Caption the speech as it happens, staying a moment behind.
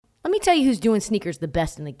Let me tell you who's doing sneakers the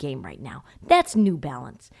best in the game right now. That's New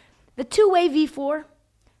Balance. The two-way V4,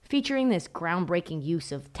 featuring this groundbreaking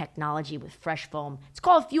use of technology with fresh foam. It's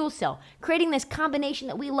called Fuel Cell, creating this combination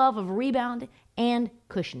that we love of rebound and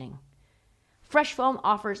cushioning. Fresh foam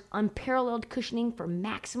offers unparalleled cushioning for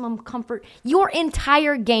maximum comfort your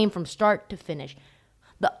entire game from start to finish.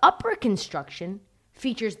 The upper construction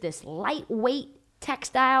features this lightweight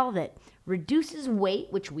textile that reduces weight,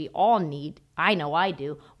 which we all need, I know I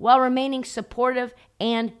do, while remaining supportive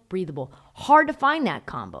and breathable. Hard to find that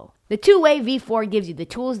combo. The two-way V4 gives you the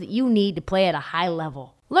tools that you need to play at a high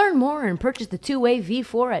level. Learn more and purchase the two-way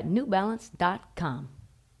V4 at newbalance.com.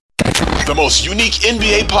 The most unique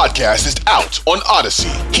NBA podcast is out on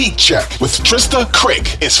Odyssey. Heat Check with Trista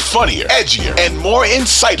Crick is funnier, edgier, and more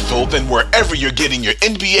insightful than wherever you're getting your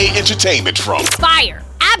NBA entertainment from. Fire.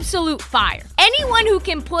 Absolute fire. Anyone who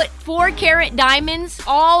can put 4-carat diamonds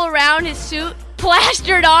all around his suit,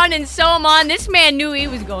 plastered on and sew them on, this man knew he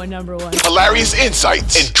was going number one. Hilarious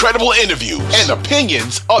insights, incredible interviews, and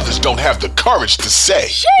opinions others don't have the courage to say.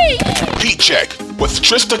 Sheesh. Heat Check with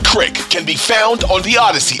Trista Crick can be found on the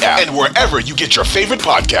Odyssey app and wherever you get your favorite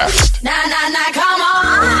podcast. Come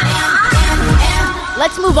on.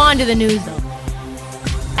 Let's move on to the news, though.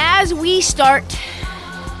 As we start,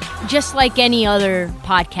 just like any other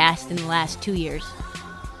podcast in the last 2 years,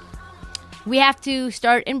 we have to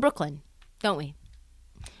start in Brooklyn, don't we?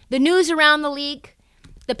 The news around the league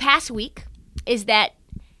the past week is that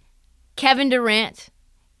Kevin Durant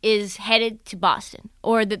is headed to Boston,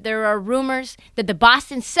 or that there are rumors that the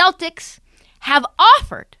Boston Celtics have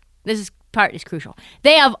offered, this part is crucial,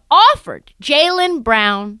 they have offered Jaylen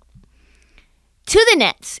Brown to the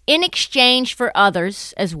Nets in exchange for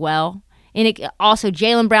others as well. Also,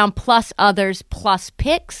 Jaylen Brown plus others plus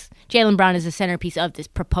picks. Jaylen Brown is the centerpiece of this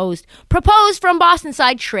proposed from Boston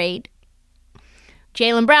side trade.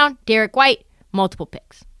 Jaylen Brown, Derek White, multiple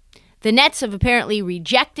picks. The Nets have apparently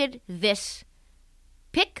rejected this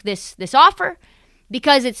pick, this offer,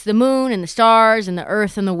 because it's the moon and the stars and the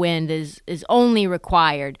earth and the wind is only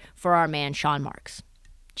required for our man Sean Marks,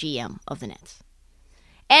 GM of the Nets.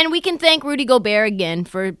 And we can thank Rudy Gobert again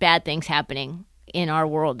for bad things happening in our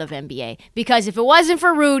world of NBA, because if it wasn't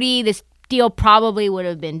for Rudy, this deal probably would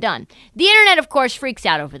have been done. The internet, of course, freaks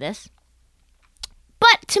out over this.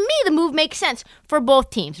 But to me, the move makes sense for both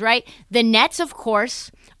teams, right? The Nets, of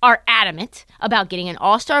course, are adamant about getting an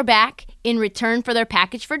all-star back in return for their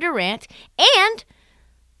package for Durant, and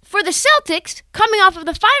for the Celtics, coming off of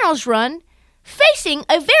the finals run, facing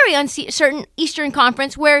a very uncertain Eastern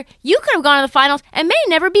Conference where you could have gone to the finals and may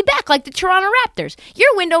never be back, like the Toronto Raptors.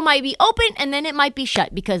 Your window might be open and then it might be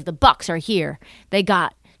shut because the Bucks are here. They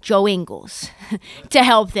got Joe Ingles to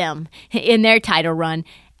help them in their title run.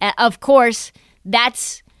 Of course,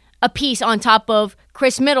 that's a piece on top of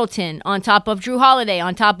Chris Middleton, on top of Drew Holiday,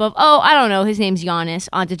 on top of, his name's Giannis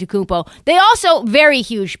Antetokounmpo. They also, very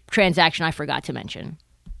huge transaction I forgot to mention.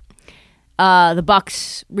 The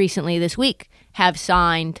Bucks recently this week have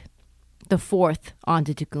signed the fourth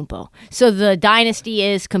Antetokounmpo. So the dynasty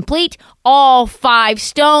is complete. All four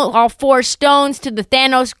stones to the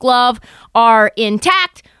Thanos glove are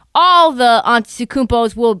intact. All the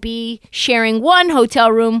Antetokounmpos will be sharing one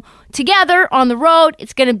hotel room together on the road.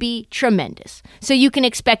 It's going to be tremendous. So you can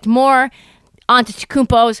expect more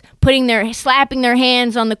Antetokounmpos slapping their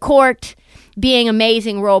hands on the court, being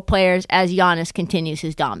amazing role players as Giannis continues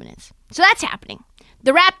his dominance. So that's happening.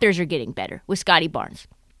 The Raptors are getting better with Scotty Barnes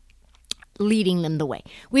leading them the way.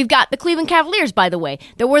 We've got the Cleveland Cavaliers, by the way,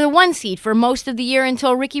 that were the 1 seed for most of the year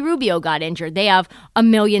until Ricky Rubio got injured. They have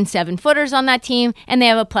 1,000,000 7-footers on that team, and they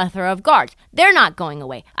have a plethora of guards. They're not going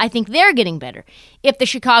away. I think they're getting better. If the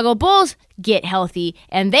Chicago Bulls get healthy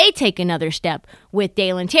and they take another step with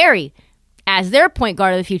Dalen Terry as their point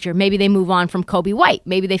guard of the future, maybe they move on from Kobe White.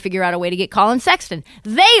 Maybe they figure out a way to get Colin Sexton.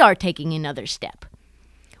 They are taking another step.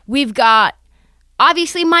 We've got,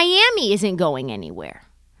 obviously, Miami isn't going anywhere.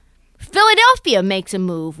 Philadelphia makes a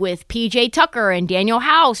move with P.J. Tucker and Daniel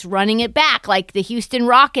House running it back like the Houston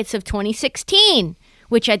Rockets of 2016,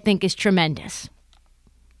 which I think is tremendous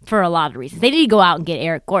for a lot of reasons. They need to go out and get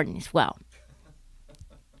Eric Gordon as well.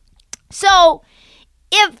 So,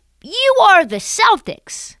 if you are the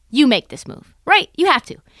Celtics, you make this move, right? You have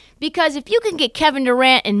to. Because if you can get Kevin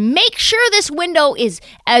Durant and make sure this window is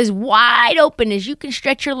as wide open as you can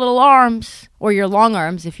stretch your little arms, or your long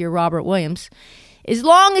arms if you're Robert Williams, as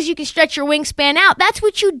long as you can stretch your wingspan out, that's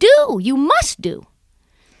what you do. You must do.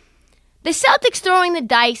 The Celtics throwing the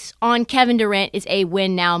dice on Kevin Durant is a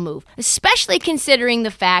win-now move, especially considering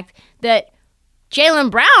the fact that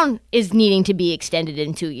Jaylen Brown is needing to be extended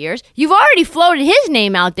in 2 years. You've already floated his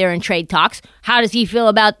name out there in trade talks. How does he feel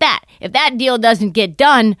about that? If that deal doesn't get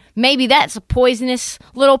done, maybe that's a poisonous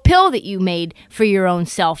little pill that you made for your own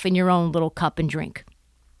self in your own little cup and drink.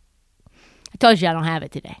 I told you I don't have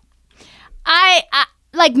it today.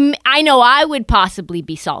 I know I would possibly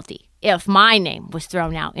be salty if my name was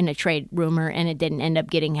thrown out in a trade rumor and it didn't end up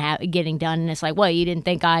getting done. And it's like, well, you didn't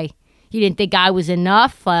think I was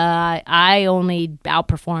enough. I only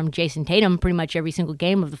outperformed Jason Tatum pretty much every single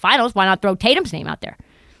game of the finals. Why not throw Tatum's name out there?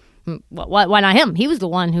 Why not him? He was the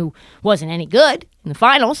one who wasn't any good in the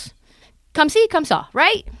finals. Come see, come saw,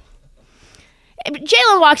 right?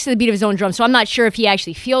 Jaylen walks to the beat of his own drum, so I'm not sure if he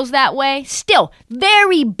actually feels that way. Still,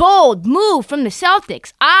 very bold move from the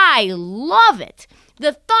Celtics. I love it.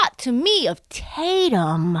 The thought to me of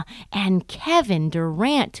Tatum and Kevin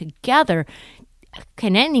Durant together.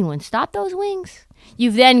 Can anyone stop those wings?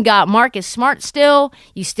 You've then got Marcus Smart still.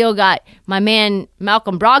 You still got my man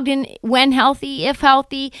Malcolm Brogdon when healthy, if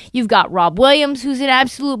healthy. You've got Rob Williams, who's an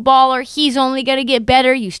absolute baller. He's only going to get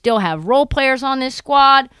better. You still have role players on this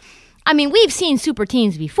squad. I mean, we've seen super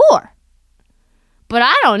teams before. But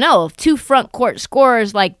I don't know if two front court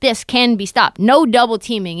scorers like this can be stopped. No double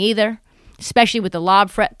teaming either, especially with the lob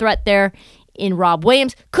threat there in Rob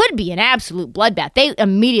Williams. Could be an absolute bloodbath. They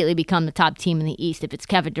immediately become the top team in the East if it's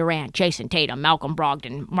Kevin Durant, Jason Tatum, Malcolm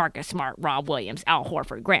Brogdon, Marcus Smart, Rob Williams, Al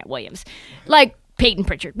Horford, Grant Williams. Like Peyton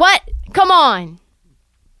Pritchard. What? Come on.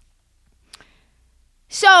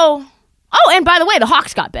 So, and by the way, the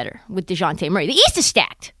Hawks got better with DeJounte Murray. The East is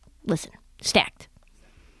stacked. Listen, stacked.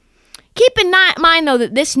 Keep in mind, though,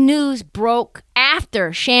 that this news broke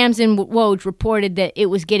after Shams and Woj reported that it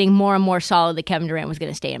was getting more and more solid that Kevin Durant was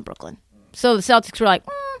going to stay in Brooklyn. So the Celtics were like,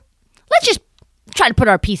 let's just try to put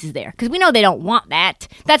our pieces there because we know they don't want that.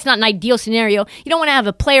 That's not an ideal scenario. You don't want to have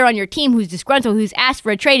a player on your team who's disgruntled, who's asked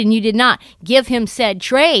for a trade, and you did not give him said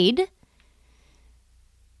trade.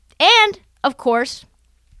 And, of course,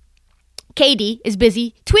 KD is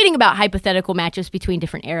busy tweeting about hypothetical matchups between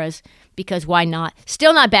different eras because why not?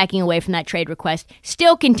 Still not backing away from that trade request.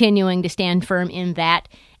 Still continuing to stand firm in that.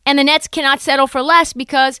 And the Nets cannot settle for less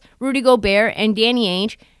because Rudy Gobert and Danny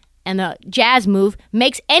Ainge and the Jazz move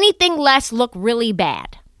makes anything less look really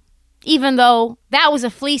bad. Even though that was a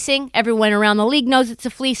fleecing, everyone around the league knows it's a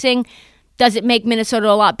fleecing. Does it make Minnesota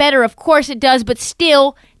a lot better? Of course it does, but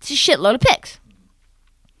still, it's a shitload of picks.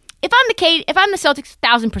 If I'm the Celtics,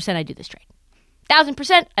 1,000% I do this trade.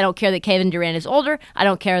 1,000%. I don't care that Kevin Durant is older. I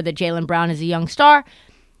don't care that Jaylen Brown is a young star.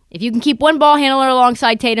 If you can keep one ball handler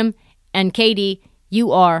alongside Tatum and KD,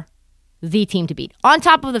 you are the team to beat. On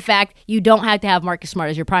top of the fact, you don't have to have Marcus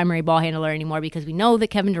Smart as your primary ball handler anymore because we know that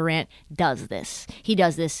Kevin Durant does this. He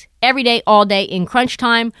does this every day, all day in crunch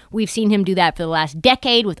time. We've seen him do that for the last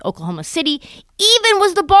decade with Oklahoma City. Even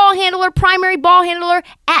was the primary ball handler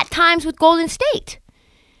at times with Golden State.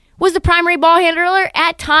 Was the primary ball handler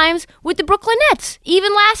at times with the Brooklyn Nets.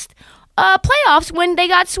 Even last playoffs when they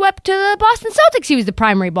got swept to the Boston Celtics, he was the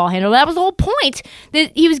primary ball handler. That was the whole point,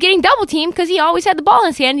 that he was getting double teamed because he always had the ball in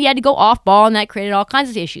his hand. He had to go off ball, and that created all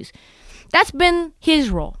kinds of issues. That's been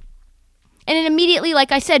his role. And it immediately,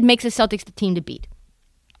 like I said, makes the Celtics the team to beat.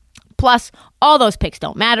 Plus, all those picks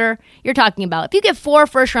don't matter. You're talking about if you get 4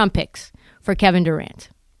 first-round picks for Kevin Durant,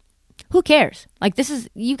 who cares? Like,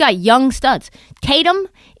 you got young studs. Tatum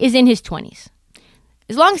is in his 20s.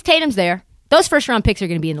 As long as Tatum's there, those first-round picks are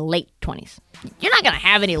going to be in the late 20s. You're not going to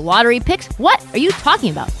have any lottery picks. What are you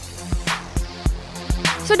talking about?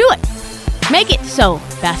 So do it. Make it so,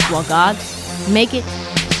 basketball gods. Make it